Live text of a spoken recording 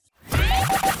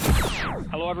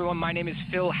everyone. My name is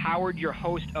Phil Howard, your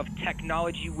host of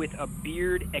Technology with a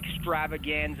Beard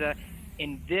Extravaganza.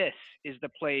 And this is the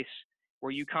place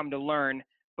where you come to learn,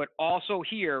 but also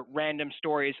hear random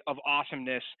stories of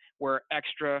awesomeness where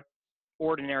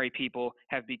extraordinary people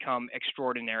have become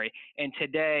extraordinary. And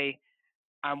today,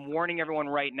 I'm warning everyone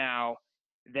right now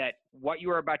that what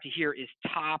you are about to hear is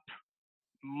top,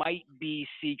 might be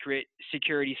secret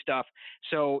security stuff.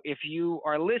 So if you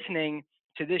are listening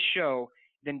to this show,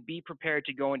 then be prepared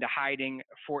to go into hiding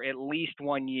for at least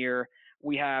 1 year.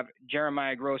 We have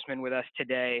Jeremiah Grossman with us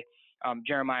today.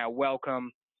 Jeremiah,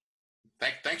 welcome.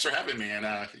 Thanks for having me. And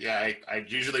I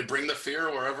usually bring the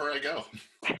fear wherever I go.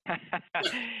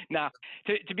 Now,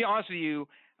 to be honest with you,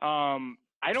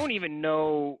 I don't even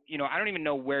know,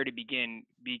 where to begin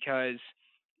because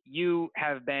you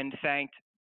have been thanked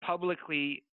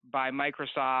publicly by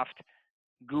Microsoft,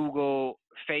 Google,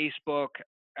 Facebook,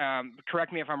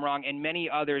 correct me if I'm wrong, and many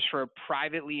others for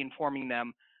privately informing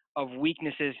them of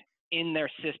weaknesses in their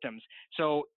systems.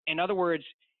 So, in other words,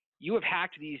 you have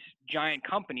hacked these giant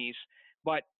companies,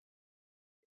 but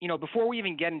before we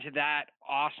even get into that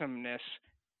awesomeness,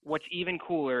 what's even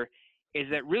cooler is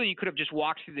that really you could have just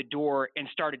walked through the door and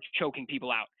started choking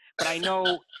people out. But I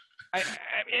know, I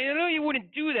know you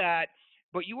wouldn't do that,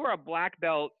 but you are a black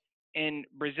belt in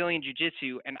Brazilian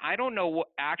Jiu-Jitsu, and I don't know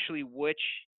which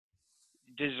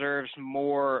deserves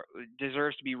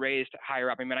to be raised higher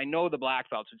up. I mean, I know the black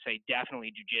belts would say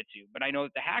definitely Jiu-Jitsu, but I know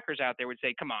that the hackers out there would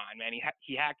say, come on, man,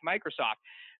 he hacked Microsoft.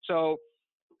 So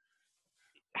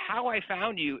how I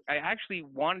found you, I actually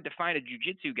wanted to find a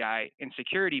Jiu-Jitsu guy in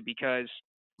security because,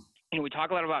 we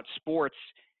talk a lot about sports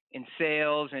and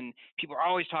sales, and people are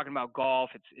always talking about golf.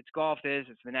 It's golf this,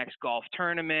 it's the next golf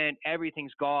tournament,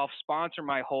 everything's golf, sponsor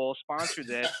my hole, sponsor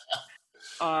this.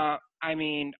 I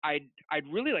mean, I'd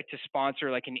really like to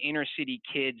sponsor like an inner city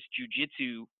kids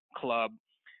jiu-jitsu club.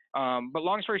 But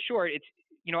long story short, it's,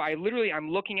 I'm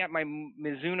looking at my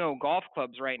Mizuno golf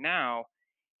clubs right now,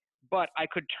 but I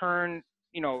could turn,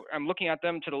 I'm looking at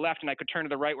them to the left and I could turn to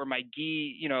the right where my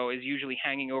gi, is usually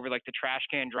hanging over like the trash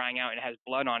can drying out and it has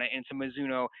blood on it. And it's a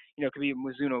Mizuno, it could be a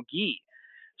Mizuno gi.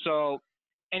 So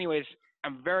anyways,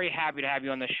 I'm very happy to have you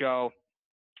on the show.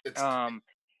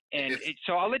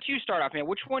 So I'll let you start off, man.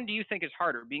 Which one do you think is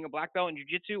harder, being a black belt in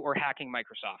jiu-jitsu or hacking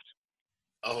Microsoft?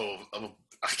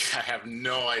 I have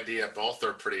no idea. Both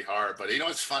are pretty hard, but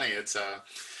it's funny. It's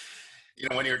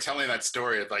when you're telling that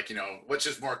story, like, which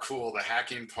is more cool, the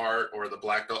hacking part or the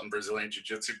black belt in Brazilian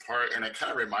Jiu-Jitsu part? And it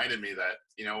kind of reminded me that,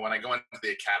 when I go into the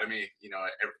academy,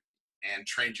 and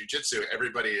train Jiu-Jitsu,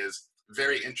 everybody is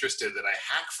very interested that I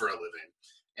hack for a living.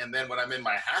 And then when I'm in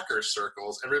my hacker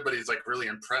circles, everybody's like really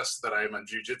impressed that I'm a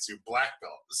jiu-jitsu black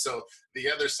belt. So the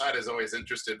other side is always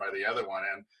interested by the other one.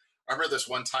 And I remember this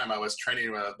one time I was training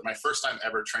my first time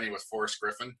ever training with Forrest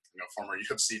Griffin, former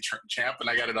UFC champ, and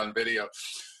I got it on video.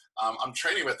 I'm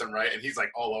training with him, right? And he's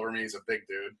like all over me. He's a big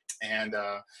dude.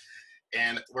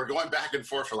 And we're going back and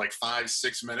forth for like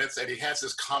 5-6 minutes. And he has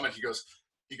this comment. He goes,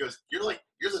 you're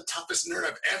the toughest nerd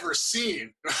I've ever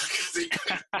seen.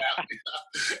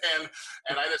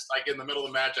 And I just, like, in the middle of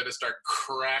the match, I just start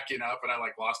cracking up and I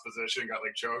like lost position, got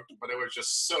like choked, but it was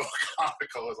just so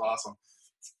comical. It was awesome.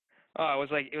 Oh, it was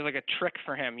like a trick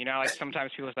for him. Like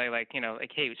sometimes people say like,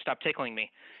 hey, stop tickling me.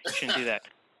 You shouldn't do that.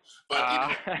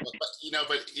 But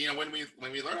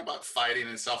when we learn about fighting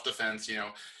and self-defense,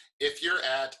 if you're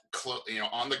at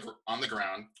on the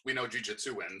ground, we know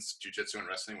jiu-jitsu wins. Jiu-jitsu and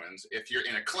wrestling wins. If you're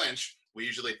in a clinch, we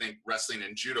usually think wrestling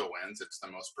and judo wins. It's the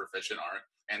most proficient art.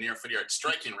 And if you're at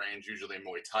striking range, usually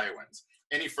Muay Thai wins.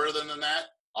 Any further than that,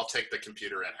 I'll take the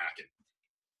computer and hacking.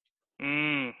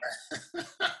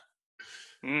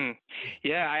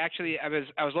 Yeah,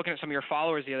 I was looking at some of your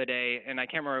followers the other day, and I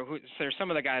can't remember who. There's some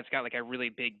of the guy that's got like a really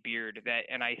big beard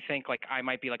and I think like I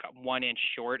might be like 1 inch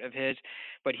short of his,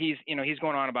 but he's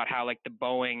going on about how like the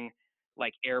Boeing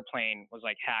like airplane was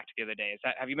like hacked the other day.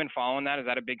 Have you been following that? Is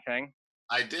that a big thing?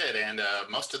 I did, and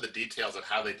most of the details of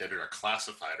how they did it are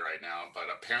classified right now. But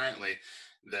apparently,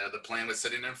 the plane was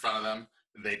sitting in front of them.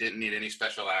 They didn't need any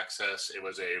special access. It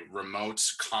was a remote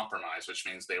compromise, which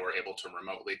means they were able to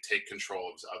remotely take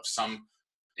control of some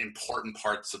important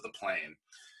parts of the plane.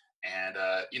 And,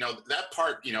 that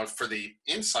part, for the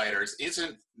insiders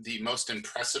isn't the most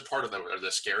impressive part or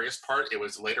the scariest part. It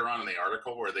was later on in the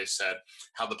article where they said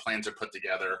how the planes are put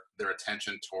together, their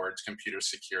attention towards computer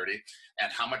security,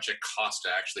 and how much it costs to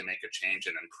actually make a change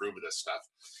and improve this stuff.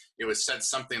 It was said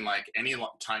something like any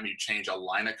time you change a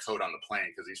line of code on the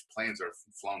plane, because these planes are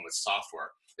flown with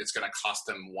software, it's going to cost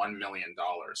them $1 million.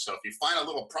 So if you find a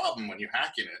little problem when you're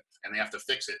hacking it and they have to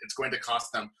fix it, it's going to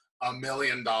cost them $1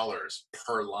 million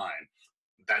per line.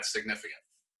 That's significant.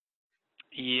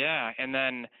 Yeah, and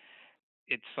then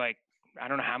it's like I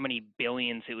don't know how many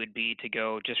billions it would be to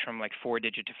go just from like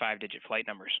 4-digit to 5-digit flight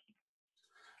numbers.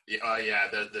 Yeah,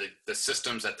 the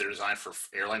systems that they're designed for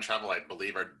airline travel, I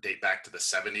believe, are date back to the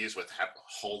 '70s with a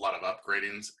whole lot of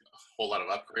upgrades.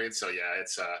 So yeah,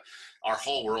 it's our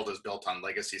whole world is built on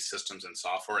legacy systems and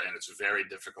software, and it's very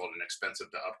difficult and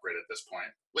expensive to upgrade at this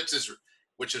point, which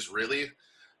is really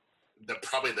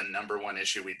probably the number one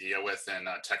issue we deal with in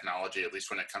technology, at least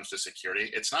when it comes to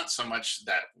security. It's not so much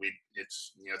that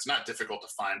it's not difficult to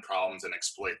find problems and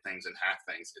exploit things and hack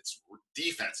things. It's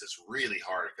defense is really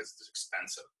hard because it's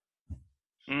expensive.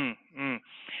 Mm, mm.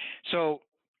 So,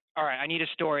 all right, I need a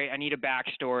story. I need a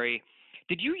backstory.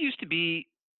 Did you used to be?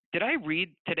 Did I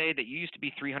read today that you used to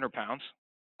be 300 pounds?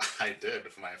 I did.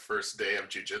 My first day of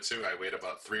jujitsu, I weighed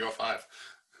about 305.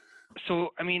 So,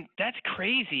 I mean, that's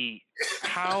crazy.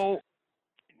 How?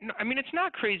 No, I mean, it's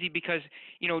not crazy because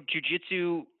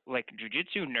jujitsu, like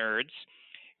jujitsu nerds,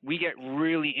 we get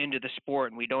really into the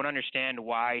sport and we don't understand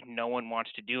why no one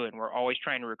wants to do it. And we're always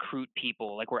trying to recruit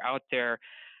people. Like we're out there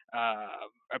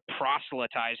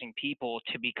proselytizing people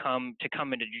to come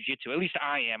into jujitsu. At least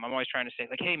I am. I'm always trying to say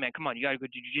like, hey man, come on, you got to go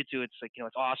to jujitsu. It's like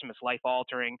it's awesome. It's life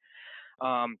altering.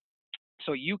 Um,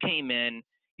 so you came in.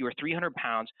 You were 300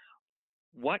 pounds.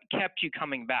 What kept you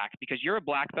coming back? Because you're a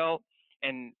black belt,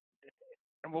 and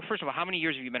well, first of all, how many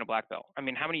years have you been a black belt? I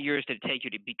mean, how many years did it take you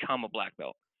to become a black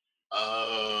belt?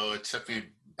 Oh, it took me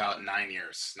about 9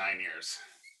 years. 9 years.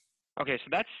 Okay, so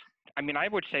that's, I mean, I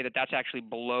would say that that's actually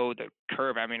below the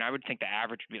curve. I mean, I would think the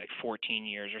average would be like 14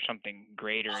 years or something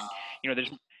greater. And,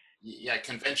 there's, Yeah,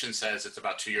 convention says it's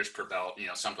about 2 years per belt,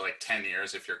 something like 10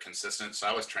 years if you're consistent. So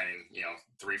I was training,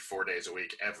 3, 4 days a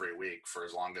week, every week for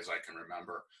as long as I can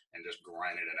remember and just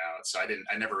grinding it out. So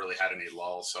I never really had any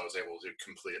lulls. So I was able to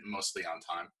complete it mostly on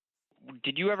time.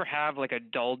 did you ever have like a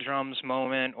dull drums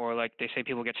moment or like they say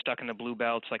people get stuck in the blue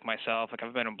belts like myself? Like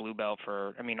I've been a blue belt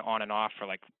for, I mean, on and off for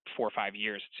like 4 or 5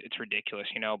 years. It's ridiculous,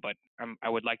 but I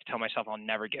would like to tell myself I'll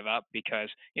never give up because,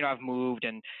 I've moved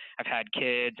and I've had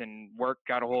kids and work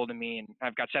got a hold of me and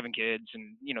I've got 7 kids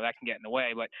and, that can get in the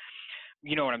way. But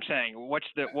you know what I'm saying? What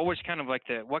was kind of like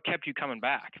what kept you coming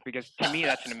back? Because to me,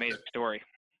 that's an amazing story.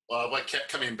 Well, what kept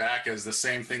coming back is the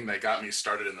same thing that got me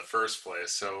started in the first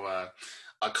place. So,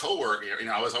 a coworker,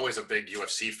 I was always a big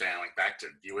UFC fan, like back to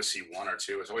UFC 1 or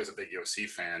 2. I was always a big UFC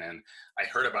fan, and I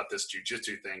heard about this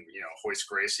jujitsu thing. Royce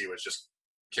Gracie was just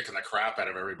kicking the crap out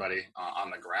of everybody on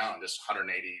the ground, just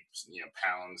 180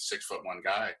 pounds, 6'1"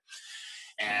 guy.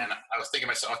 And I was thinking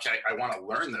to myself, okay, I want to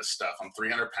learn this stuff. I'm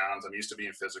 300 pounds. I'm used to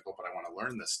being physical, but I want to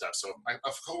learn this stuff. So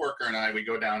a coworker and I, we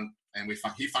go down and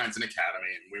he finds an academy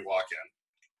and we walk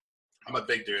in. I'm a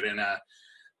big dude, and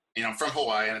I'm from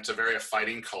Hawaii, and it's a very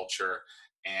fighting culture.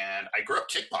 And I grew up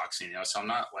kickboxing, so I'm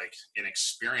not like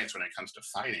inexperienced when it comes to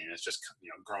fighting. It's just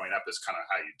growing up is kind of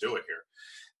how you do it here.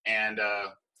 And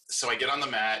so I get on the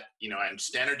mat, in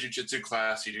standard jiu-jitsu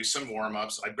class. You do some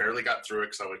warm-ups. I barely got through it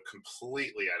because I was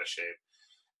completely out of shape.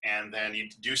 And then you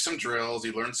do some drills,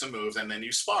 you learn some moves, and then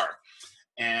you spar.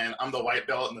 And I'm the white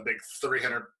belt in the big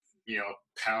 300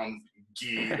 pound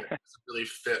gi that doesn't really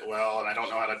fit well, and I don't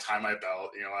know how to tie my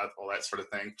belt, all that sort of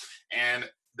thing. And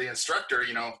the instructor,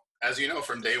 as you know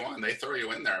from day one, they throw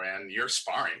you in there and you're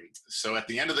sparring. So at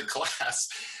the end of the class,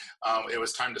 it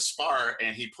was time to spar,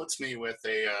 and he puts me with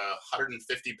a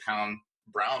 150-pound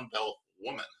brown belt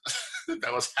woman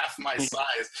that was half my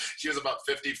size. She was about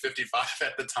 50, 55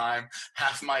 at the time,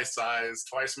 half my size,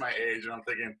 twice my age, and I'm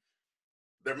thinking,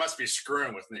 there must be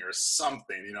screwing with me or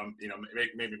something,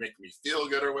 maybe make me feel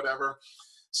good or whatever.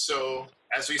 So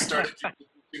as we started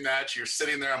the match, you're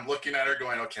sitting there, I'm looking at her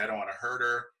going, okay, I don't want to hurt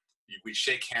her. We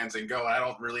shake hands and go. I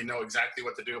don't really know exactly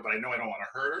what to do, but I know I don't want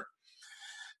to hurt her.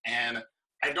 And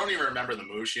I don't even remember the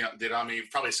move she did on me,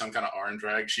 probably some kind of arm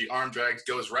drag. She arm drags,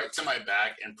 goes right to my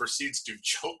back, and proceeds to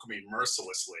choke me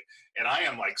mercilessly. And I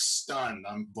am like stunned.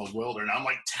 I'm bewildered. I'm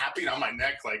like tapping on my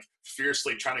neck, like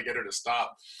fiercely trying to get her to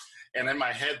stop. And in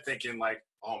my head thinking like,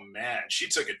 oh man, she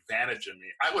took advantage of me.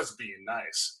 I was being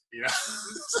nice,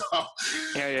 so,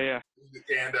 Yeah.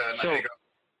 And So, I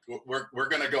go, we're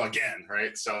gonna go again,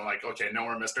 right? So I'm like, okay, no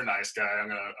more Mr. Nice Guy. I'm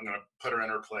gonna put her in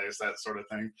her place, that sort of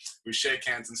thing. We shake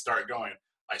hands and start going.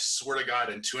 I swear to God,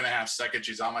 in 2.5 seconds,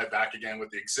 she's on my back again with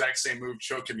the exact same move,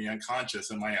 choking me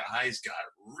unconscious, and my eyes got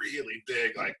really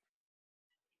big, like,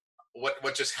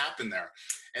 what just happened there?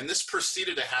 And this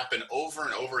proceeded to happen over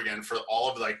and over again for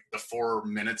all of like the 4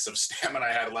 minutes of stamina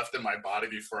I had left in my body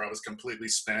before I was completely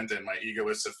spent and my ego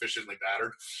was sufficiently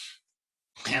battered.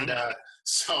 And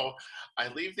so I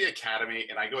leave the academy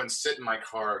and I go and sit in my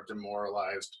car,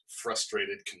 demoralized,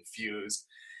 frustrated, confused.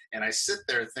 And I sit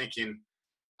there thinking,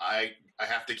 I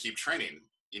have to keep training.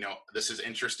 This is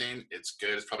interesting. It's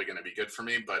good. It's probably going to be good for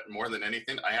me. But more than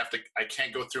anything, I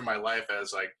can't go through my life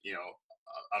as like,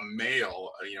 a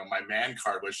male. My man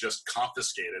card was just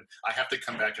confiscated. I have to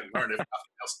come back and learn, if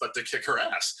nothing else, but to kick her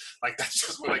ass. Like, that's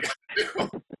just what I got to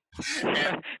do.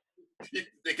 And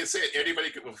they can say it,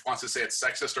 anybody wants to say it's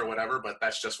sexist or whatever, but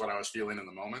that's just what I was feeling in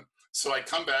the moment. So I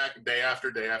come back day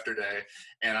after day after day,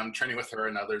 and I'm training with her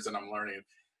and others, and I'm learning.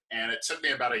 And it took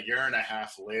me about a year and a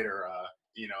half later,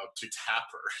 to tap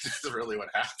her. Is really what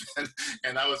happened.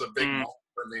 And that was a big moment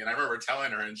for me. And I remember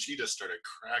telling her, and she just started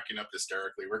cracking up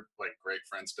hysterically. We're like great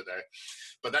friends today.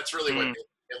 But that's really what,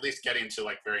 at least getting to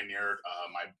like very near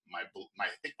I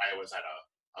think I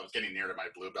was getting near to my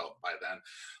blue belt by then.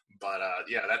 But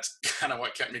yeah, that's kind of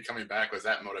what kept me coming back, was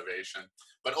that motivation.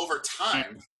 But over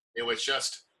time, it was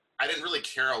just, I didn't really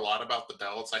care a lot about the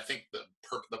belts. I think the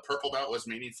purple belt was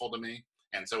meaningful to me,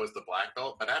 and so was the black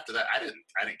belt. But after that, I didn't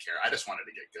care. I just wanted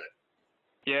to get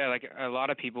good. Yeah, like a lot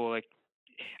of people, like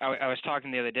I was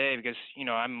talking the other day because,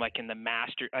 I'm like in the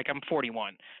master, like I'm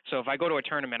 41. So if I go to a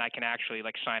tournament, I can actually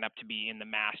like sign up to be in the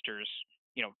masters,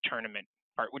 tournament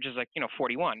part, which is like,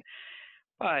 41.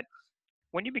 But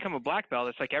when you become a black belt,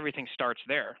 it's like everything starts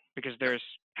there, because there's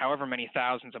however many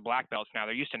thousands of black belts now.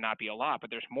 There used to not be a lot, but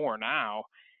there's more now.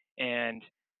 And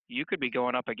you could be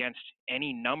going up against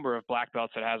any number of black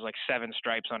belts that has like 7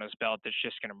 stripes on his belt that's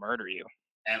just going to murder you.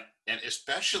 And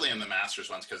especially in the masters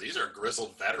ones, because these are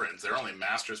grizzled veterans. They're only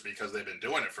masters because they've been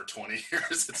doing it for 20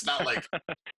 years. It's not like,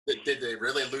 did they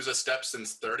really lose a step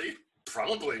since 30?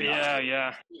 Probably not.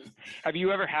 Yeah. Have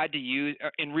you ever had to use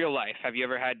in real life? Have you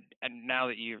ever had, and now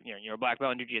that you're a black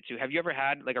belt in jiu-jitsu, have you ever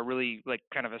had like a really like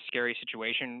kind of a scary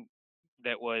situation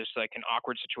that was like an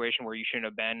awkward situation where you shouldn't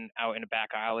have been out in a back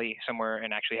alley somewhere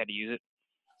and actually had to use it?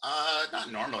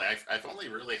 Not normally. I've only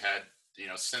really had,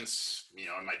 since,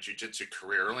 in my jiu-jitsu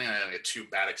career, only I had 2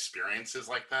 bad experiences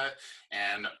like that.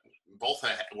 And both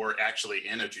were actually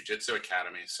in a jiu-jitsu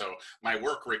academy. So my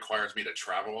work requires me to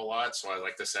travel a lot. So I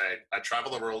like to say I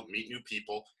travel the world, meet new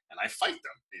people, and I fight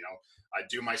them. I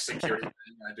do my security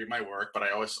thing, I do my work, but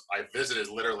I visited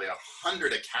literally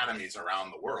 100 academies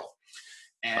around the world.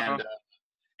 And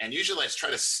and usually I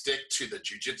try to stick to the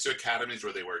jiu-jitsu academies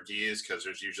where they wear gis, because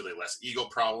there's usually less ego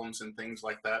problems and things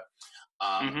like that.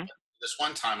 This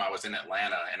one time I was in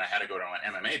Atlanta and I had to go to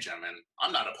an MMA gym, and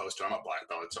I'm not opposed to it. I'm a black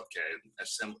belt. It's okay.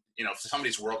 If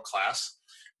somebody's world class,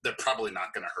 they're probably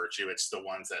not going to hurt you. It's the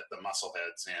ones that the muscle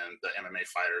heads and the MMA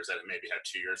fighters that maybe have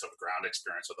 2 years of ground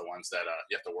experience are the ones that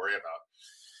you have to worry about.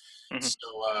 So,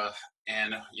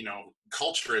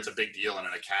 culture is a big deal in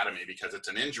an academy, because it's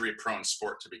an injury-prone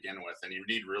sport to begin with, and you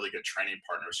need really good training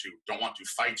partners who don't want to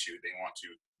fight you. They want to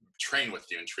train with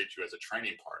you and treat you as a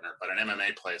training partner. But an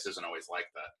MMA place isn't always like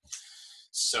that.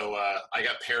 So I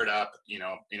got paired up,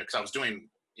 because I was doing,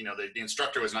 the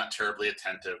instructor was not terribly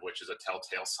attentive, which is a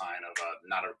telltale sign of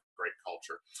not a great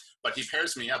culture. But he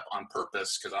pairs me up on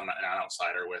purpose, because I'm an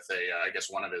outsider, with I guess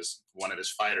one of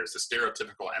his fighters, the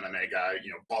stereotypical MMA guy,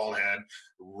 bald head,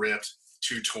 ripped,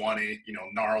 220,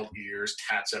 gnarled ears,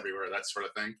 tats everywhere, that sort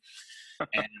of thing.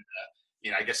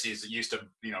 And I guess he's used to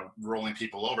rolling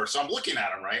people over. So I'm looking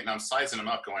at him, right, and I'm sizing him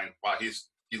up, going, wow,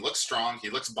 he looks strong, he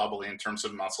looks bubbly in terms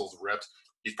of muscles, ripped.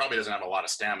 He probably doesn't have a lot of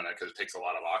stamina, because it takes a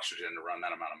lot of oxygen to run that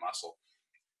amount of muscle.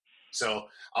 So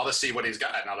I'll just see what he's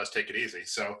got, and I'll just take it easy.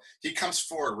 So he comes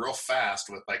forward real fast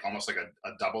with like almost like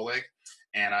a double leg,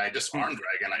 and I just arm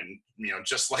drag, and I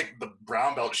just like the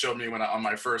brown belt showed me when on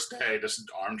my first day, just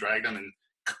arm dragged him and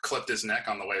clipped his neck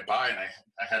on the way by, and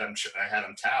I had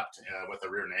him tapped with a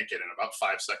rear naked in about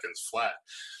 5 seconds flat,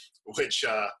 which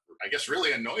I guess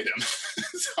really annoyed him.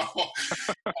 So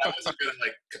I wasn't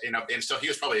gonna and so he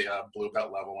was probably a blue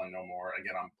belt level and no more.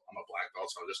 Again, I'm a black belt,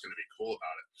 so I was just gonna be cool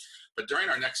about it. But during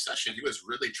our next session, he was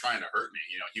really trying to hurt me.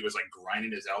 He was like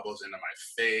grinding his elbows into my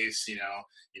face,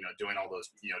 doing all those,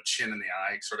 chin in the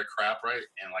eye sort of crap, right?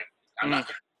 And like,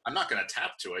 I'm not gonna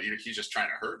tap to it. He's just trying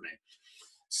to hurt me.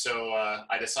 So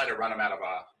I decided to run him out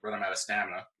of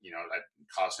stamina. That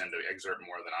caused him to exert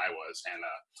more than I was, and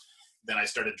then I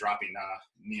started dropping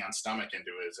knee on stomach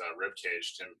into his rib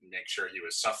cage to make sure he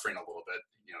was suffering a little bit,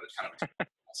 to kind of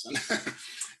lesson.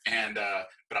 And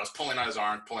but I was pulling on his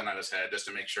arm, pulling on his head, just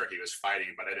to make sure he was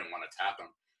fighting, but I didn't want to tap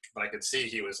him. But I could see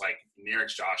he was like near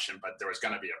exhaustion, but there was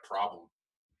going to be a problem.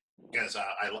 because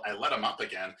I let him up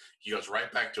again. He goes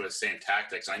right back to his same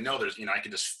tactics. I know there's, I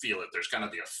can just feel it. There's going to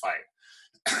be a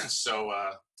fight. So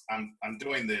I'm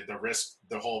doing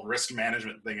the whole risk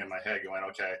management thing in my head, going,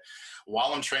 okay,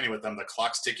 while I'm training with them, the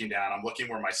clock's ticking down. I'm looking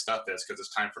where my stuff is because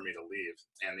it's time for me to leave,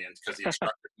 and because the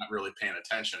instructor's not really paying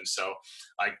attention. So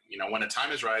when the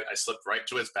time is right, I slipped right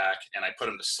to his back and I put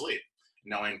him to sleep,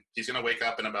 knowing he's going to wake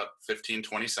up in about 15,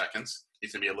 20 seconds.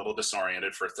 He's going to be a little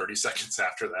disoriented for 30 seconds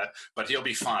after that, but he'll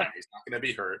be fine. He's not going to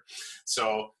be hurt.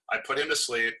 So I put him to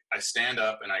sleep. I stand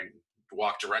up and I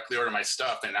walk directly over to my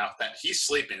stuff. And now that he's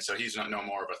sleeping, so he's no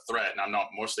more of a threat. And I'm not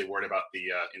mostly worried about the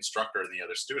instructor and the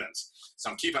other students.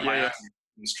 So I'm keeping my eye on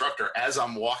the instructor as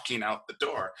I'm walking out the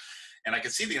door. And I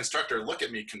can see the instructor look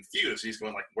at me confused. He's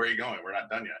going like, "Where are you going? We're not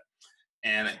done yet."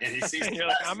 And he sees You're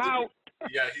like, "I'm out."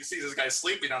 Yeah, he sees this guy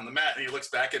sleeping on the mat, and he looks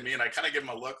back at me, and I kind of give him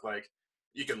a look like,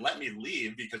 "You can let me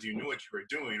leave because you knew what you were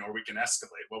doing, or we can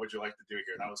escalate. What would you like to do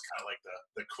here?" And that was kind of like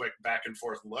the quick back and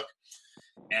forth look.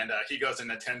 And he goes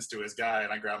and attends to his guy,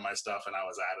 and I grab my stuff, and I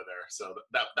was out of there. So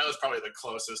that was probably the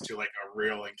closest to like a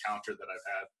real encounter that I've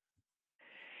had.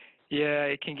 Yeah,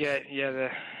 it can get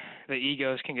the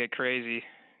egos can get crazy.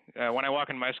 When I walk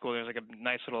in my school, there's like a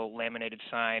nice little laminated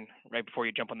sign right before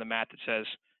you jump on the mat that says,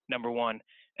 "Number 1,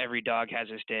 every dog has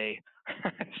his day."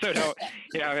 So don't,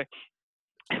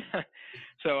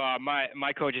 So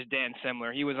my coach is Dan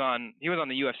Semler. He was on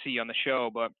the UFC on the show,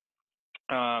 but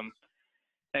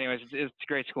anyways, it's a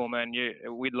great school, man.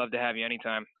 We'd love to have you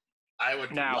anytime. I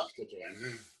would love to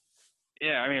join.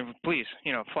 Yeah, I mean, please,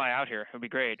 fly out here. It'd be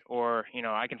great. Or,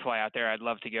 I can fly out there. I'd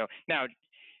love to go. Now,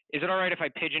 is it all right if I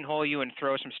pigeonhole you and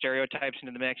throw some stereotypes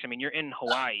into the mix? I mean, you're in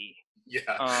Hawaii.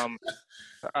 Yeah.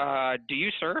 Do you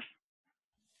surf?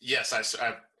 Yes, it's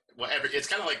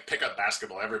kind of like pickup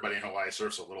basketball. Everybody in Hawaii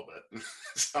surfs a little bit.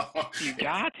 So you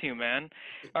got to, man.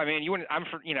 I mean,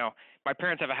 my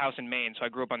parents have a house in Maine, so I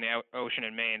grew up on the ocean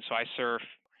in Maine, so I surf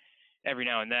every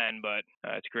now and then, but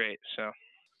it's great. So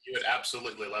you would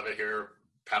absolutely love it here.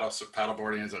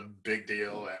 Paddleboarding is a big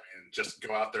deal. I mean, just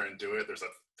go out there and do it. There's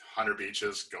 100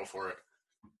 beaches. Go for it.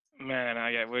 Man,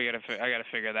 I got to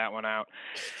figure that one out.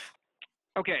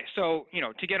 Okay, so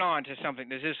to get on to something,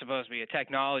 this is supposed to be a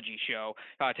technology show.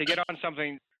 To get on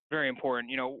something very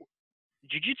important,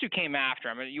 Jiu-Jitsu came after.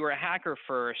 I mean, you were a hacker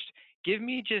first. Give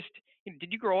me just,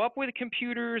 did you grow up with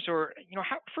computers, or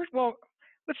how? First, well,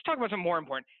 let's talk about something more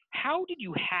important. How did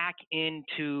you hack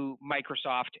into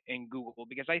Microsoft and Google?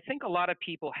 Because I think a lot of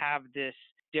people have this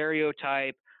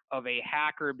stereotype of a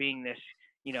hacker being this,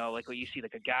 like what you see,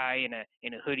 like a guy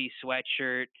in a hoodie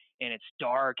sweatshirt, and it's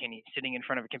dark, and he's sitting in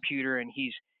front of a computer, and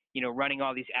he's running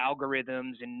all these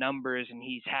algorithms and numbers, and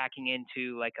he's hacking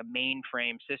into like a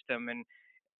mainframe system. And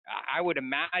I would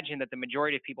imagine that the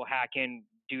majority of people hack in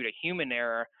due to human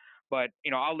error. But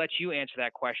I'll let you answer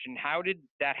that question. How did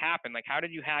that happen? Like, how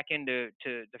did you hack into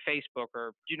the Facebook,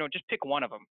 or just pick one of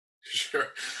them? Sure.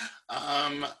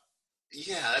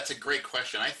 Yeah, that's a great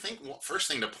question. I think first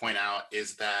thing to point out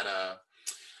is that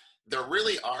there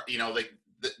really are,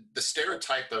 the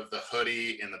stereotype of the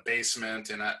hoodie in the basement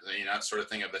and that sort of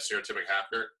thing of the stereotypic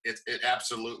hacker. It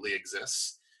absolutely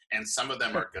exists, and some of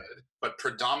them are good, but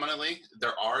predominantly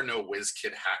there are no whiz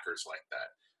kid hackers like that.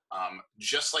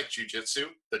 Just like jiu-jitsu,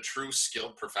 the true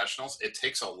skilled professionals, it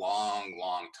takes a long,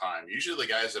 long time. Usually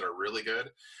the guys that are really good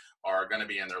are going to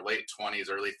be in their late 20s,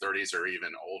 early 30s, or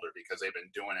even older because they've been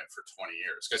doing it for 20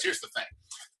 years. Because here's the thing,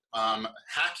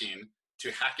 to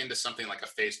hack into something like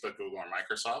a Facebook, Google, or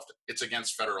Microsoft, it's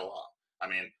against federal law. I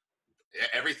mean,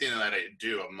 everything that I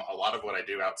do, a lot of what I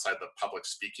do outside the public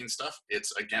speaking stuff,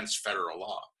 it's against federal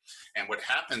law. And what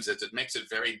happens is it makes it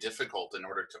very difficult in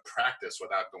order to practice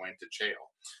without going to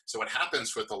jail. So what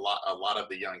happens with a lot of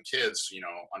the young kids,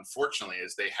 unfortunately,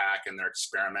 is they hack and they're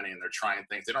experimenting and they're trying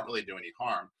things. They don't really do any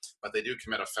harm, but they do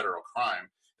commit a federal crime,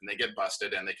 and they get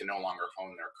busted and they can no longer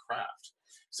hone their craft.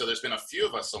 So there's been a few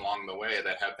of us along the way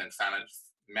that have been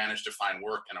managed to find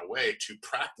work in a way to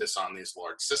practice on these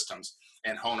large systems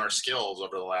and hone our skills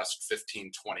over the last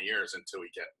 15, 20 years until we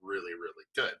get really, really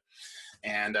good.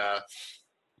 And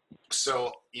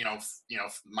so,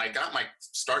 I got my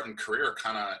start in career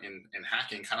kind of in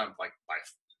hacking kind of like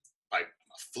by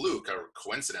fluke or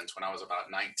coincidence when I was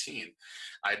about 19.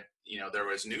 There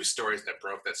was news stories that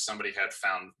broke that somebody had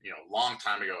found, long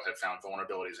time ago, had found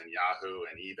vulnerabilities in Yahoo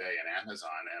and eBay and Amazon.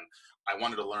 And I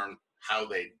wanted to learn how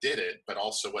they did it, but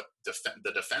also what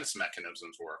the defense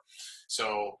mechanisms were.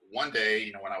 So one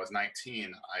day, when I was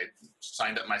 19, I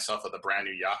signed up myself with a brand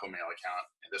new Yahoo Mail account.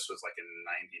 And this was like in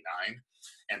 '99,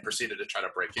 and proceeded to try to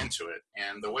break into it.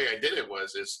 And the way I did it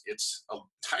was, it's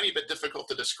tiny bit difficult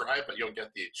to describe, but you'll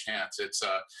get the chance. It's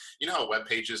you know how web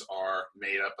pages are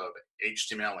made up of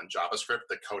HTML and JavaScript,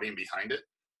 the coding behind it.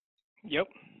 Yep.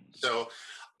 So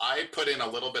I put in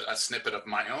a snippet of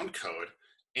my own code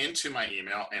into my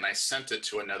email, and I sent it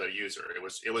to another user.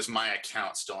 It was my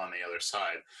account still on the other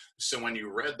side. So when you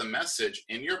read the message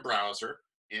in your browser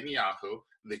in Yahoo,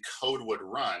 the code would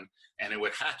run and it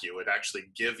would hack you. It would actually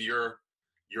give your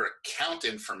account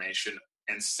information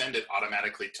and send it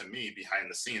automatically to me behind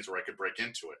the scenes where I could break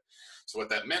into it. So what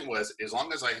that meant was, as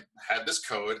long as I had this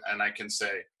code and I can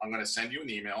say, I'm going to send you an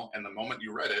email, and the moment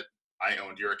you read it, I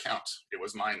owned your account. It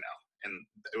was mine now. And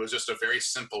it was just a very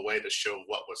simple way to show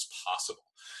what was possible.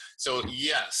 So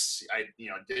yes, I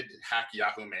did hack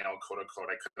Yahoo Mail, quote unquote.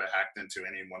 I could have hacked into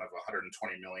any one of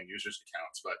 120 million users'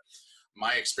 accounts, but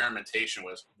my experimentation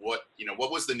was what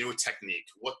was the new technique?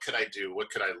 What could I do? What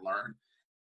could I learn?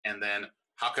 And then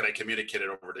how could I communicate it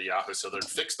over to Yahoo so they'd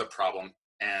fix the problem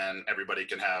and everybody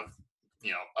can have,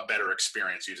 a better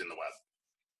experience using the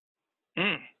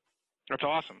web. That's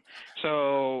awesome.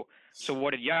 So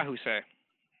what did Yahoo say?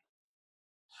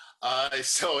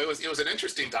 So it was an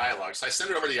interesting dialogue. So I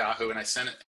sent it over to Yahoo, and I sent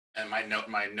it and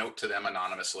my note to them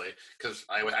anonymously, because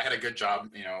I had a good job,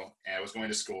 and I was going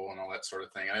to school and all that sort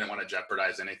of thing. I didn't want to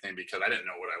jeopardize anything because I didn't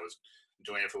know what I was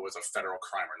doing, if it was a federal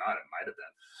crime or not. It might have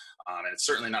been, and it's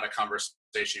certainly not a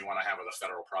conversation you want to have with a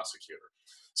federal prosecutor.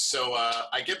 So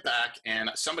I get back, and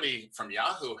somebody from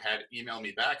Yahoo had emailed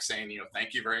me back saying,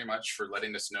 thank you very much for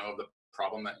letting us know of the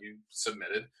problem that you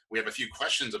submitted. We have a few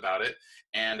questions about it,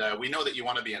 and we know that you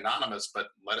want to be anonymous, but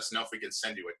let us know if we can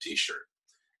send you a t-shirt.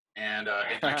 And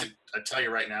I tell you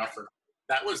right now,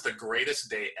 that was the greatest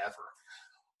day ever.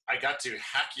 I got to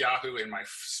hack Yahoo in my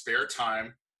spare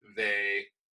time. They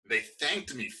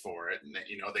thanked me for it, and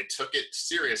they took it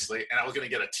seriously, and I was going to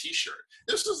get a t-shirt.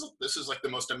 This is like the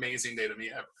most amazing day to me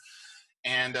ever.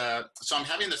 And so I'm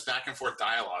having this back and forth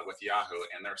dialogue with Yahoo,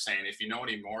 and they're saying, if you know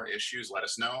any more issues, let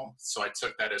us know. So I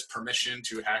took that as permission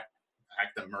to hack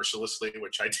them mercilessly,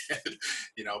 which I did,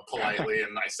 politely,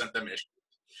 and I sent them issues.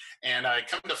 And I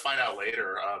come to find out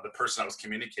later, the person I was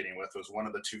communicating with was one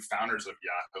of the two founders of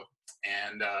Yahoo.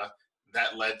 And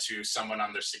that led to someone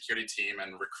on their security team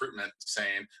and recruitment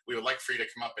saying, we would like for you to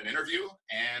come up and interview.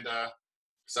 And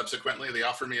subsequently, they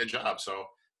offered me a job. So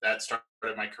that started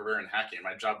my career in hacking.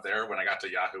 My job there when I got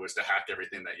to Yahoo was to hack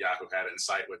everything that Yahoo had in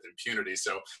sight with impunity.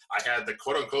 So I had the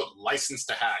quote unquote license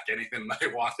to hack anything that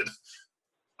I wanted.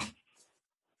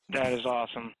 That is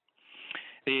awesome.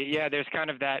 Yeah, there's kind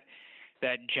of that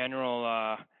general,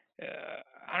 I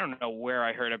don't know where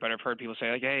I heard it, but I've heard people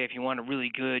say, like, hey, if you want a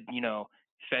really good,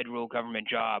 federal government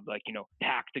job, like,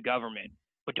 hack the government,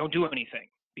 but don't do anything,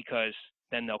 because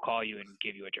then they'll call you and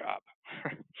give you a job.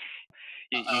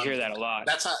 you hear that a lot.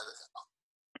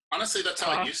 Honestly, that's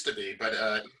how it used to be, but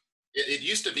it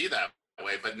used to be that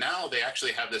way, but now they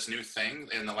actually have this new thing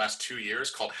in the last 2 years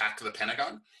called Hack the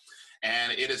Pentagon.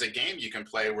 And it is a game you can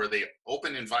play where they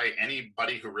invite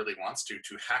anybody who really wants to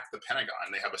hack the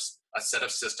Pentagon. They have a set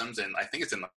of systems, and I think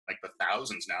it's in like the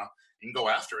thousands now. You can go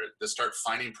after it to start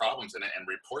finding problems in it and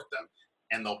report them,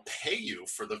 and they'll pay you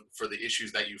for the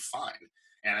issues that you find.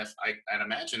 And I'd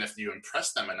imagine if you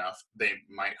impress them enough, they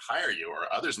might hire you,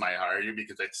 or others might hire you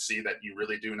because they see that you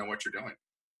really do know what you're doing.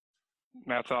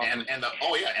 That's awesome.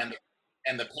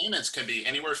 And the payments can be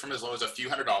anywhere from as low as a few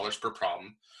 $100s per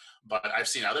problem. But I've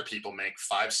seen other people make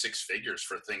 5-6 figures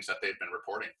for things that they've been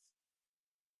reporting.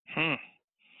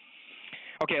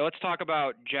 Okay, let's talk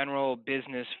about general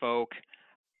business folk.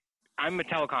 I'm a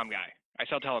telecom guy. I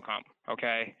sell telecom,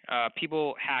 okay?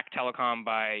 People hack telecom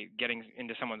by getting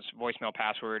into someone's voicemail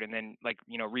password and then,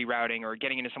 rerouting, or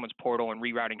getting into someone's portal and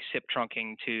rerouting SIP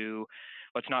trunking to,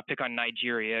 let's not pick on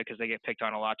Nigeria because they get picked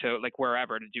on a lot, to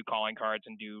wherever, to do calling cards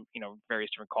and do, various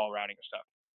different call routing and stuff.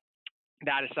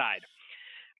 That aside,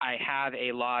 I have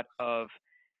a lot of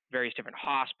various different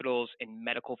hospitals and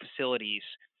medical facilities.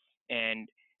 And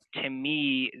to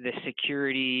me, the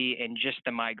security and just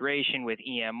the migration with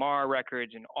EMR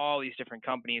records and all these different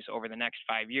companies over the next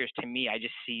 5 years, to me, I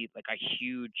just see like a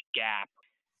huge gap.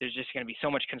 There's just going to be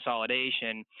so much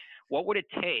consolidation. What would it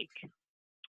take?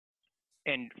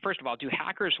 And first of all, do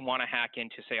hackers want to hack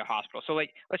into, say, a hospital? So,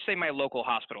 let's say my local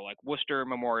hospital, like Worcester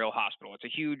Memorial Hospital. It's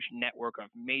a huge network of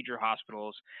major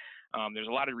hospitals. There's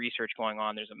a lot of research going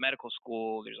on. There's a medical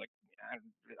school. There's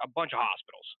a bunch of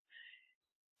hospitals.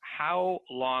 How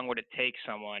long would it take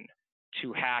someone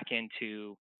to hack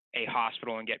into a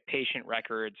hospital and get patient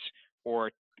records,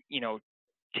 or,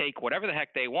 take whatever the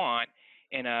heck they want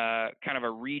in a kind of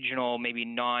a regional, maybe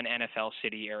non-NFL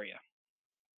city area?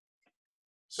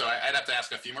 So I'd have to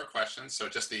ask a few more questions. So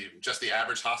just the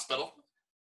average hospital?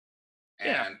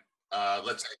 Yeah, and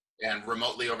let's and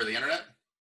remotely over the internet.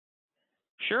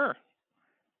 sure.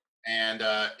 And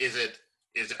are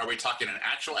we talking an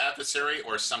actual adversary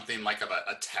or something like a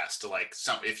test, like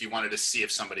some if you wanted to see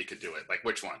if somebody could do it, like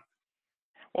which one?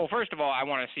 Well, first of all, I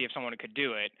want to see if someone could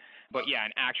do it. But Okay. yeah,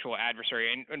 an actual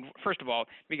adversary. And first of all,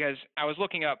 because I was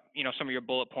looking up, some of your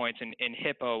bullet points, and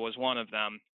HIPAA was one of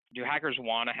them. Do hackers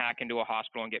want to hack into a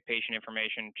hospital and get patient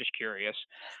information? Just curious.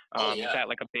 Oh Is yeah. that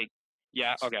like a big?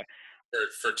 Yeah. Okay.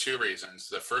 For two reasons.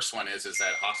 The first one is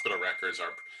that hospital records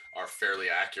are fairly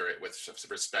accurate with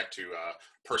respect to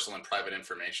personal and private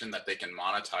information that they can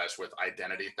monetize with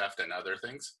identity theft and other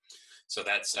things. So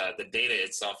that's the data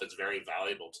itself is very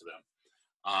valuable to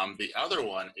them. The other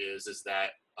one is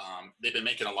that they've been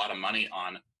making a lot of money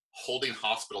on holding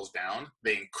hospitals down.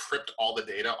 They encrypt all the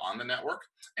data on the network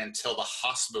until the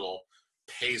hospital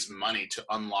pays money to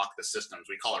unlock the systems.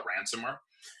 We call it ransomware.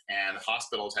 And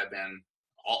hospitals have been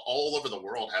all over the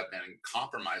world have been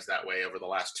compromised that way over the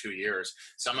last 2 years.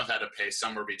 Some have had to pay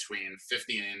somewhere between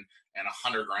 50 and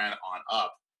 100 grand on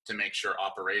up to make sure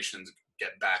operations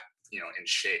get back, in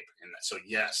shape. And so,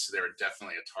 yes, they're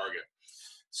definitely a target.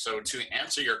 So to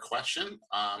answer your question,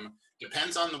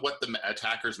 depends on what the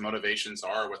attacker's motivations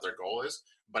are, what their goal is,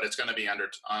 but it's going to be under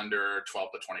 12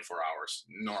 to 24 hours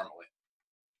normally.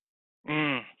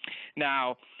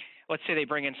 Now, let's say they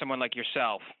bring in someone like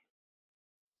yourself.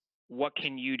 What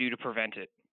can you do to prevent it?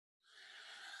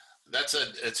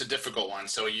 It's a difficult one.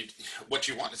 So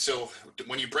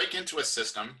when you break into a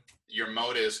system, your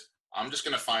mode is I'm just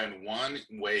going to find one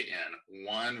way in,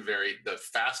 the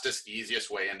fastest, easiest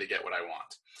way in to get what I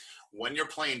want. When you're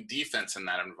playing defense in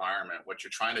that environment, what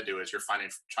you're trying to do is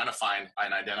trying to find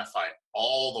and identify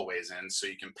all the ways in so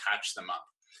you can patch them up.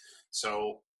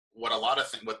 So what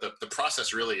the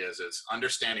process really is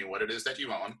understanding what it is that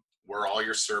you own, where all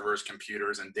your servers,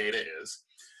 computers, and data is,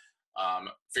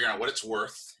 figuring out what it's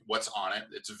worth, what's on it,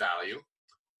 its value,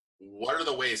 what are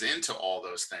the ways into all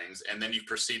those things, and then you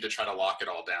proceed to try to lock it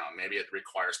all down. Maybe it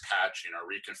requires patching or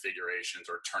reconfigurations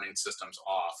or turning systems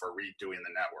off or redoing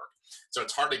the network. So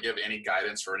it's hard to give any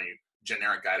guidance or any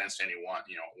generic guidance to any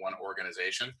one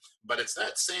organization, but it's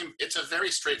a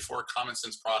very straightforward common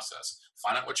sense process.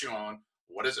 Find out what you own,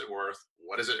 what is it worth,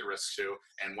 what is it at risk to,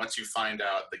 and once you find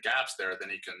out the gaps there, then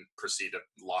you can proceed to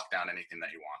lock down anything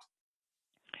that you want.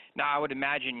 Now, I would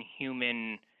imagine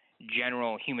human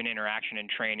interaction and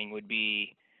training would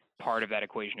be part of that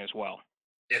equation as well.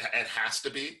 It has to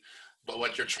be, but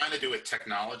what you're trying to do with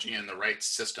technology and the right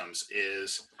systems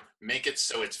is make it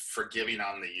so it's forgiving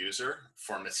on the user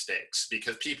for mistakes,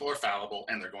 because people are fallible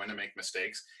and they're going to make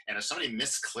mistakes. And if somebody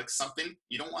misclicks something,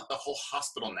 you don't want the whole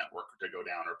hospital network to go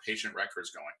down or patient records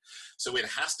going. So it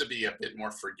has to be a bit more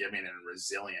forgiving and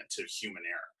resilient to human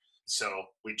error. So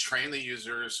we train the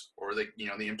users or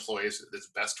the employees as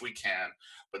best we can,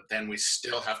 but then we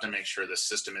still have to make sure the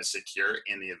system is secure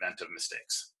in the event of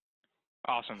mistakes.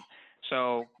 Awesome.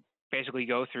 So basically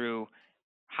go through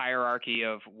hierarchy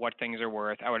of what things are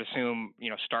worth. I would assume,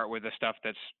 start with the stuff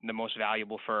that's the most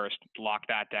valuable first, lock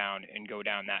that down, and go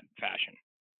down that fashion.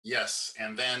 Yes.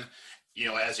 And then,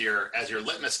 as your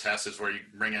litmus test is where you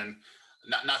bring in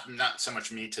not so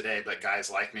much me today, but guys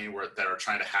like me that are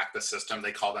trying to hack the system.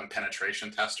 They call them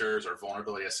penetration testers or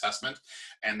vulnerability assessment,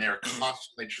 and they're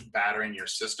constantly battering your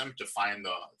system to find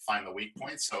the weak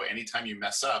points. So anytime you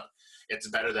mess up, it's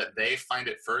better that they find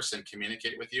it first and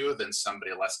communicate with you than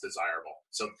somebody less desirable.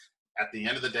 So at the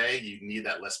end of the day, you need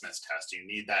that litmus test. You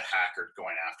need that hacker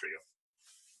going after you.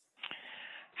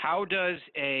 How does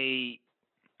a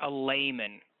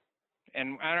layman,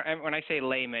 and when I say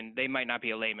layman, they might not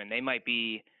be a layman. They might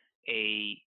be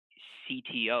a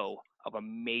CTO of a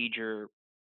major,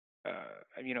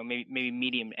 maybe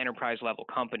medium enterprise level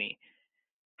company.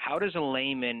 How does a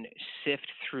layman sift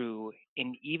through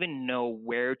and even know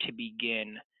where to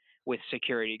begin with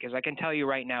security? Because I can tell you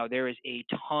right now, there is a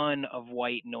ton of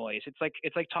white noise. It's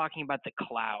like talking about the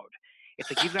cloud. It's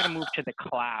like you've got to move to the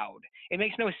cloud. It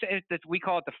makes no sense. We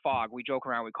call it the fog. We joke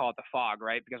around. We call it the fog,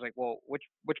 right? Because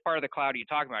which part of the cloud are you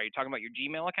talking about? Are you talking about your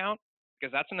Gmail account?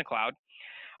 Because that's in the cloud.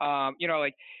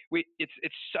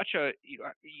 It's such a,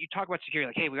 you talk about security,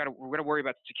 like, hey, we're going to worry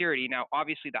about security. Now,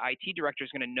 obviously the IT director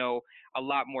is going to know a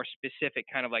lot more specific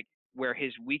kind of like where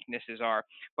his weaknesses are,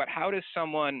 but how does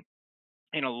someone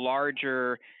in a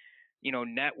larger,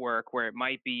 network where it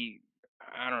might be,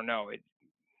 I don't know,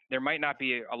 there might not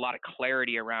be a lot of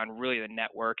clarity around really the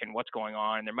network and what's going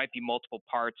on. And there might be multiple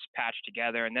parts patched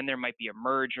together, and then there might be a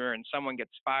merger and someone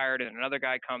gets fired and another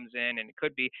guy comes in, and it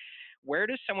could be, where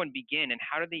does someone begin, and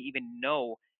how do they even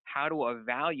know how to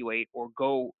evaluate or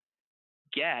go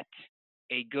get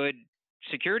a good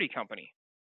security company?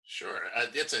 Sure.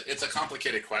 It's a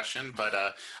complicated question, but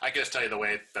I can just tell you the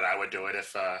way that I would do it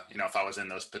if if I was in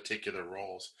those particular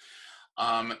roles.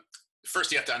 Um,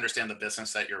 First, you have to understand the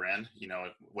business that you're in.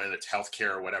 Whether it's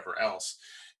healthcare or whatever else,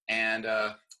 and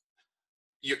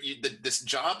this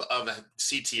job of a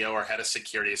CTO or head of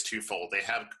security is twofold. They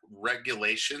have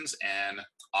regulations and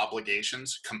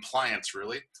obligations, compliance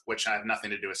really, which have nothing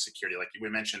to do with security. Like we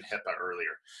mentioned HIPAA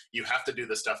earlier. You have to do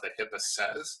the stuff that HIPAA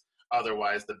says,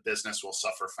 otherwise the business will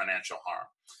suffer financial harm.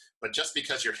 But just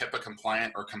because you're HIPAA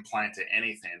compliant or compliant to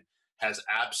anything has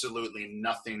absolutely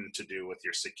nothing to do with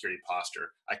your security posture.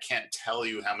 I can't tell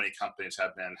you how many companies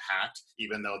have been hacked,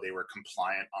 even though they were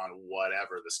compliant on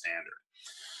whatever the standard.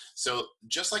 So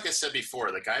just like I said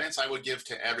before, the guidance I would give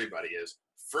to everybody is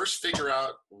first figure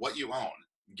out what you own.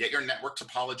 Get your network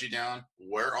topology down,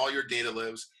 where all your data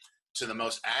lives, to the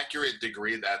most accurate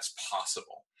degree that's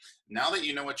possible. Now that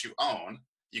you know what you own,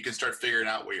 you can start figuring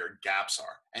out where your gaps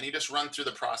are. And you just run through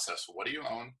the process. What do you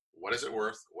own? What is it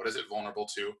worth? What is it vulnerable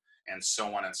to? And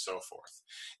so on and so forth.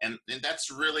 And that's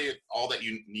really all that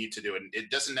you need to do. And it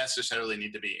doesn't necessarily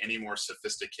need to be any more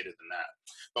sophisticated than that.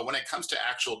 But when it comes to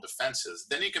actual defenses,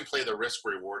 then you can play the risk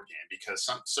reward game, because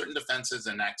certain defenses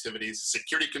and activities,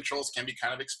 security controls can be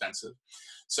kind of expensive.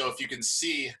 So if you can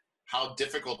see how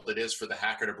difficult it is for the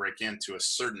hacker to break into a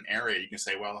certain area, you can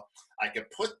say, well, I could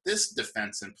put this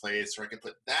defense in place, or I could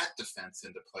put that defense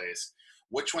into place.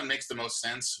 Which one makes the most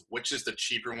sense? Which is the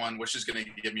cheaper one? Which is going to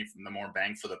give me the more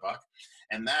bang for the buck?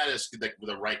 And that is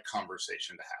the right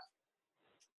conversation to have.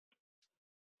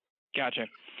 Gotcha.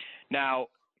 Now,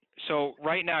 so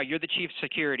right now you're the chief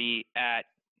security at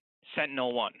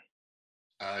SentinelOne.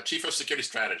 Chief of security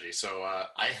strategy. So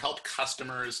I help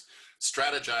customers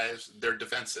strategize their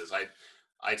defenses.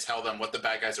 I tell them what the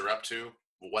bad guys are up to,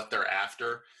 what they're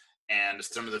after, and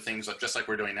some of the things, just like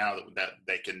we're doing now, that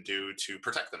they can do to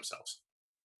protect themselves.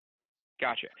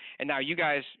 Gotcha. And now you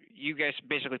guys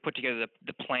basically put together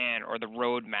the plan or the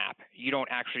roadmap. You don't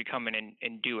actually come in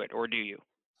and do it, or do you?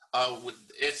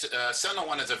 It's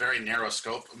SentinelOne is a very narrow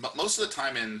scope. Most of the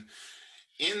time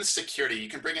in security, you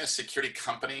can bring in a security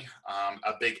company,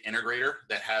 a big integrator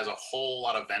that has a whole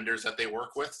lot of vendors that they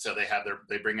work with. So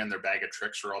they bring in their bag of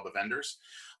tricks for all the vendors.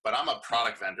 But I'm a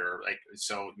product vendor,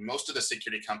 so most of the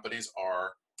security companies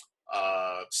are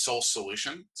sole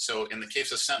solution. So in the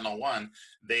case of SentinelOne,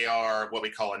 they are what we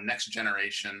call a next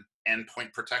generation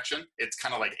endpoint protection. It's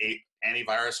kind of like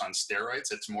antivirus on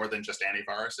steroids. It's more than just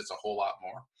antivirus. It's a whole lot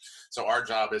more. So our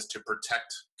job is to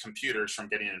protect computers from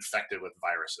getting infected with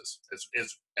viruses.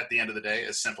 It's at the end of the day,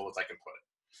 as simple as I can put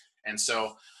it. And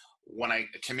so when I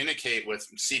communicate with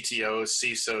CTOs,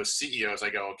 CISOs, CEOs, I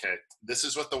go, okay, this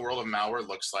is what the world of malware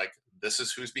looks like. This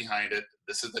is who's behind it.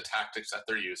 This is the tactics that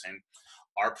they're using.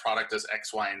 Our product does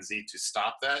X, Y, and Z to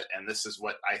stop that. And this is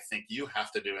what I think you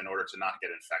have to do in order to not get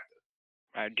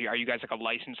infected. Are you guys like a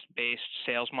license-based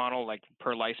sales model, like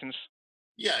per license?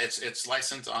 Yeah, it's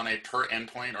licensed on a per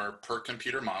endpoint or per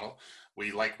computer model.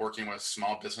 We like working with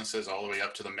small businesses all the way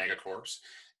up to the megacorps.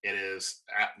 It is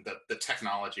the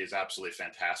technology is absolutely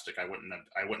fantastic. I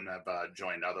wouldn't have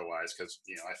joined otherwise, because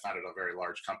I founded a very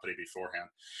large company beforehand,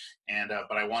 and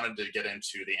but I wanted to get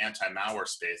into the anti-malware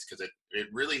space because it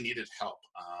really needed help.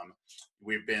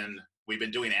 We've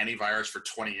been doing antivirus for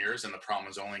 20 years, and the problem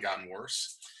has only gotten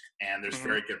worse. And there's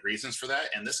very good reasons for that.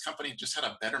 And this company just had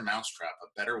a better mousetrap,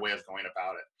 a better way of going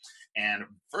about it. And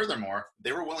furthermore,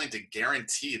 they were willing to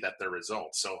guarantee that their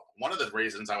results. So one of the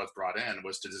reasons I was brought in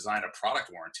was to design a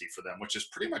product warranty for them, which is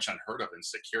pretty much unheard of in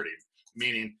security.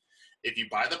 Meaning, if you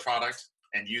buy the product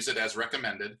and use it as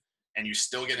recommended and you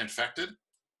still get infected,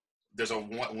 there's a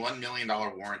 $1 million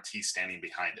warranty standing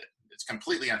behind it. It's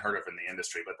completely unheard of in the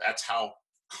industry, but that's how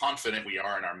confident we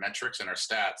are in our metrics and our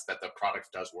stats that the product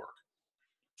does work.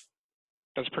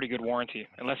 That's a pretty good warranty,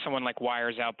 unless someone like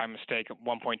wires out by mistake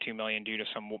 1.2 million due to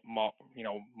some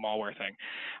malware thing.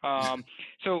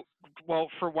 So,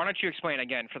 why don't you explain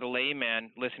again for the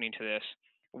layman listening to this,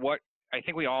 what I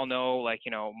think we all know,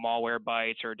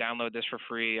 Malwarebytes or download this for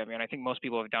free. I mean, I think most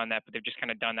people have done that, but they've just kind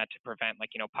of done that to prevent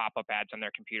pop-up ads on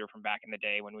their computer from back in the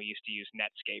day when we used to use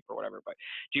Netscape or whatever. But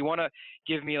do you want to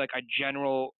give me a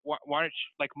general,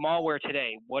 malware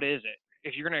today, what is it?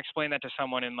 If you're going to explain that to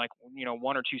someone in 1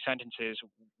 or 2 sentences,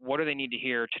 what do they need to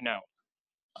hear to know?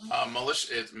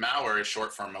 Malware is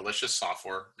short for malicious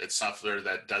software. It's software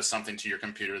that does something to your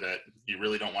computer that you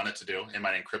really don't want it to do. It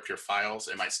might encrypt your files.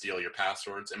 It might steal your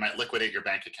passwords. It might liquidate your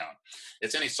bank account.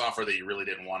 It's any software that you really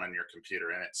didn't want on your computer,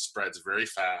 and it spreads very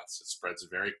fast. It spreads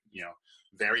very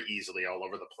easily all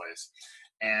over the place.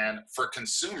 And for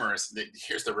consumers,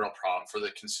 here's the real problem. For the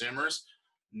consumers,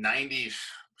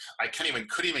 I couldn't even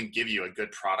give you a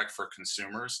good product for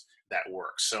consumers that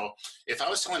works. So if I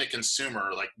was telling a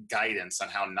consumer like guidance on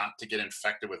how not to get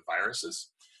infected with viruses,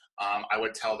 I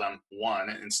would tell them, one,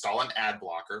 install an ad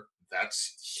blocker.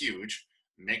 That's huge.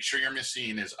 Make sure your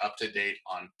machine is up to date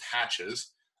on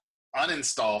patches.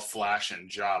 Uninstall Flash and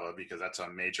Java because that's a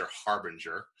major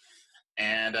harbinger,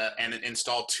 and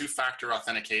install two-factor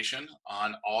authentication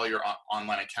on all your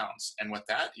online accounts. And with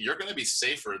that, you're going to be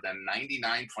safer than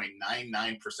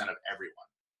 99.99% of everyone.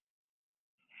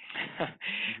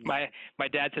 My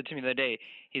dad said to me the other day,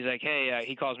 he's like, hey,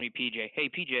 he calls me PJ. Hey,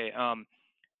 PJ,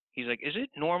 he's like, is it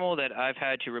normal that I've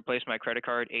had to replace my credit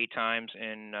card 8 times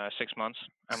in 6 months?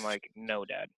 I'm like, no,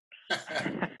 Dad.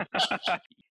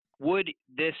 Would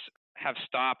this have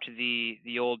stopped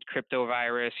the old crypto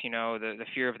virus, the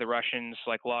fear of the Russians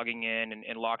like logging in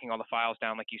and locking all the files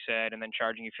down, like you said, and then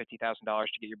charging you $50,000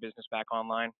 to get your business back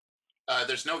online?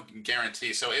 There's no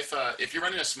guarantee. So if you're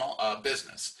running a small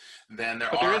business, then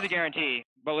there is a guarantee.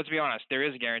 But let's be honest, there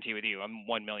is a guarantee with you. I'm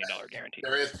 $1 million guarantee.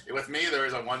 There is with me. There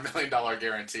is a $1 million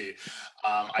guarantee.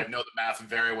 I know the math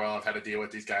very well. I've had to deal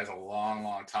with these guys a long,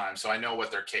 long time, so I know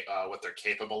what they're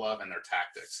capable of and their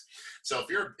tactics. So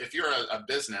if you're a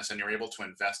business and you're able to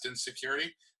invest in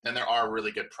security, then there are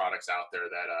really good products out there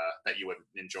that you would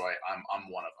enjoy.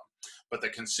 I'm one of them. But the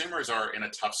consumers are in a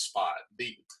tough spot.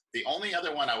 The only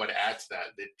other one I would add to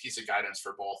that, the piece of guidance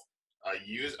for both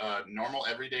normal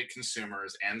everyday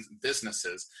consumers and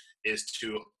businesses, is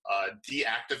to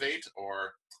deactivate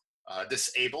or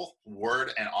disable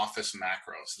Word and Office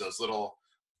macros. Those little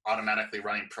automatically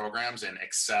running programs in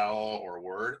Excel or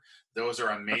Word, those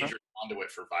are a major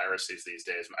conduit for viruses these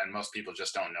days, and most people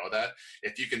just don't know that.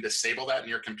 If you can disable that in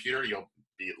your computer, you'll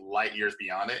be light years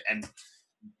beyond it. And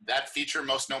that feature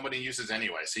most nobody uses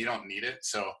anyway, so you don't need it.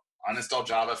 So uninstall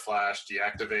Java, Flash,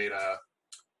 deactivate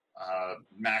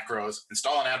macros,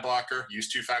 install an ad blocker, use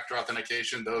two-factor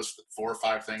authentication, those 4 or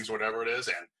 5 things, whatever it is,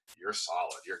 and you're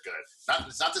solid. You're good.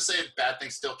 It's not to say bad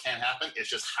things still can't happen. It's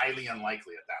just highly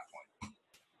unlikely at that point.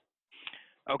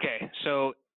 Okay,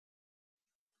 so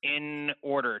in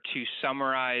order to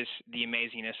summarize the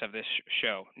amazingness of this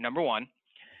show, number 1,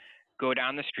 go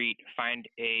down the street, find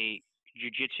a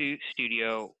jiu-jitsu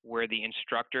studio where the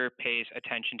instructor pays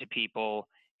attention to people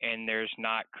and there's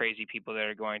not crazy people that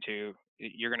are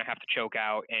you're going to have to choke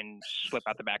out and slip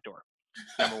out the back door.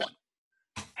 Number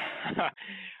 1.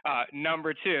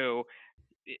 Number 2,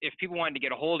 if people wanted to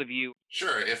get a hold of you.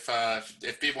 Sure. If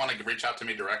people want to reach out to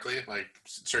me directly, like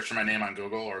search for my name on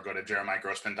Google or go to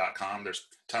jeremiahgrossman.com. There's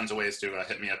tons of ways to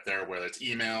hit me up there, whether it's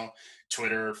email,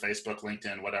 Twitter, Facebook,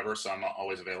 LinkedIn, whatever. So I'm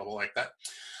always available like that.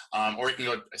 Or you can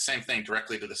go, same thing,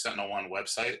 directly to the SentinelOne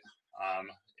website.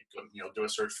 Do a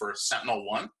search for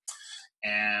SentinelOne,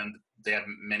 and they have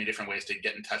many different ways to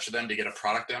get in touch with them to get a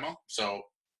product demo. So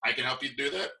I can help you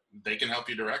do that. They can help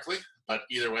you directly. But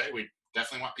either way, we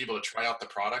definitely want people to try out the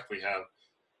product. We have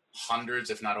hundreds,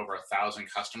 if not over 1,000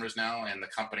 customers now, and the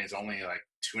company is only like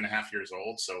 2.5 years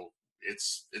old. So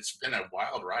it's been a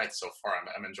wild ride so far.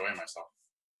 I'm enjoying myself.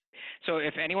 So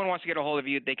if anyone wants to get a hold of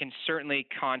you, they can certainly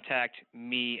contact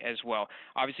me as well.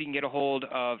 Obviously, you can get a hold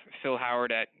of Phil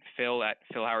Howard at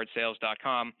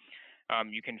phil@philhowardsales.com.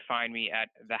 You can find me at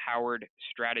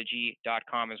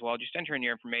thehowardstrategy.com as well. Just enter in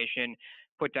your information,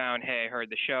 put down, hey, I heard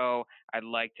the show. I'd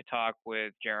like to talk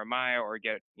with Jeremiah or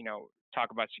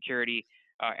talk about security.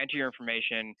 Enter your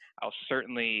information. I'll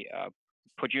certainly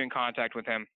put you in contact with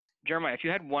him. Jeremiah, if you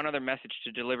had one other message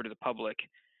to deliver to the public,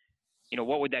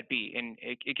 what would that be? And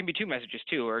it can be 2 messages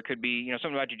too, or it could be,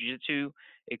 something about jiu-jitsu.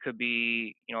 It could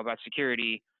be, about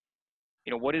security.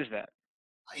 What is that?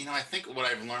 I think what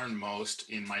I've learned most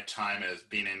in my time is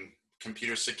being in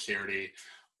computer security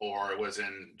or was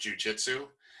in jiu-jitsu.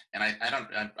 And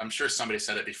I'm sure somebody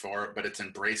said it before, but it's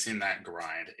embracing that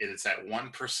grind. It is that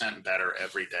 1% better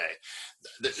every day.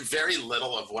 Very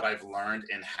little of what I've learned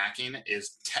in hacking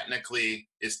is cerebrally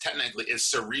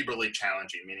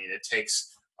challenging, meaning it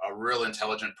takes a real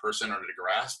intelligent person in order to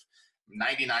grasp.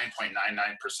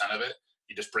 99.99% of it,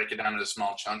 you just break it down into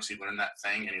small chunks. You learn that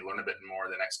thing and you learn a bit more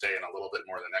the next day and a little bit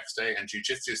more the next day. And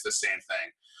jiu-jitsu is the same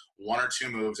thing. 1 or 2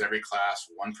 moves every class,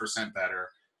 1% better.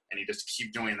 And you just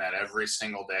keep doing that every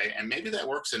single day. And maybe that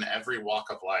works in every walk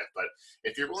of life. But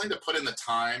if you're willing to put in the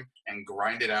time and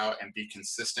grind it out and be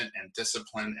consistent and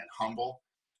disciplined and humble,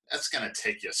 that's going to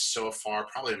take you so far,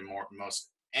 probably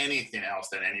most anything else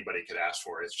that anybody could ask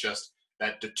for. It's just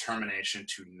that determination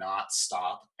to not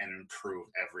stop and improve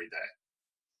every day.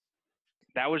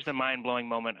 That was the mind-blowing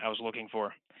moment I was looking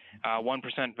for.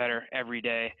 1% better every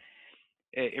day.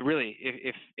 It really,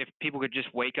 if people could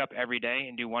just wake up every day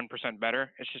and do 1%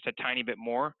 better, it's just a tiny bit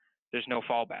more, there's no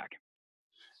fallback.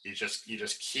 You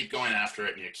just keep going after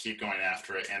it, and you keep going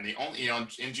after it. And the only,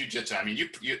 in jiu-jitsu, I mean,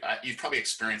 you've probably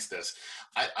experienced this.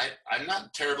 I'm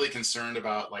not terribly concerned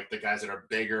about like the guys that are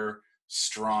bigger,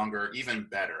 stronger, even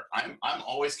better. I'm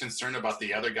always concerned about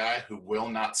the other guy who will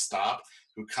not stop,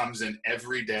 who comes in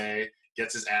every day,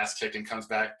 gets his ass kicked, and comes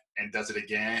back and does it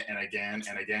again and again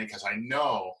and again, because I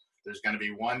know there's going to be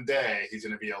one day he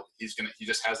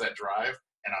just has that drive,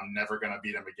 and I'm never going to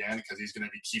beat him again because he's going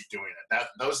to keep doing it.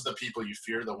 Those are the people you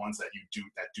fear, the ones that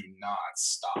do not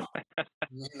stop.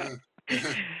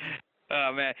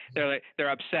 Oh man, they're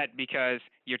upset because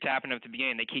you're tapping them at the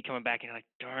beginning. They keep coming back, and you're like,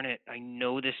 darn it, I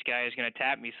know this guy is going to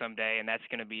tap me someday, and that's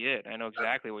going to be it. I know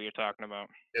exactly what you're talking about.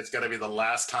 It's going to be the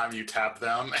last time you tap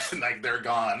them, and like they're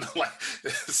gone.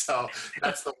 So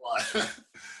that's the one.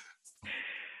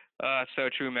 So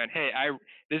true, man. Hey,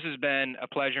 this has been a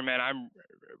pleasure, man.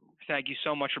 Thank you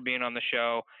so much for being on the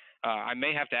show. I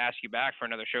may have to ask you back for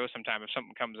another show sometime if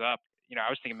something comes up. I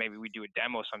was thinking maybe we do a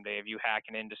demo someday of you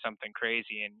hacking into something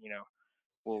crazy, and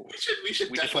we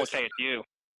just won't say it's you.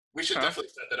 We should definitely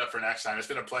set that up for next time. It's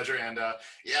been a pleasure, and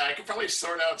yeah, I could probably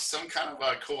sort out some kind of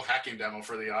a cool hacking demo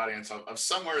for the audience of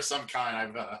somewhere, some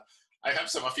kind. I have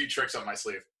a few tricks up my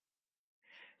sleeve.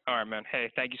 All right, man.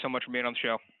 Hey, thank you so much for being on the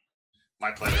show.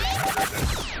 My pleasure. Have a great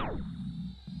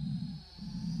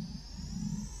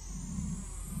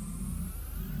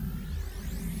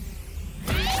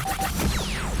day.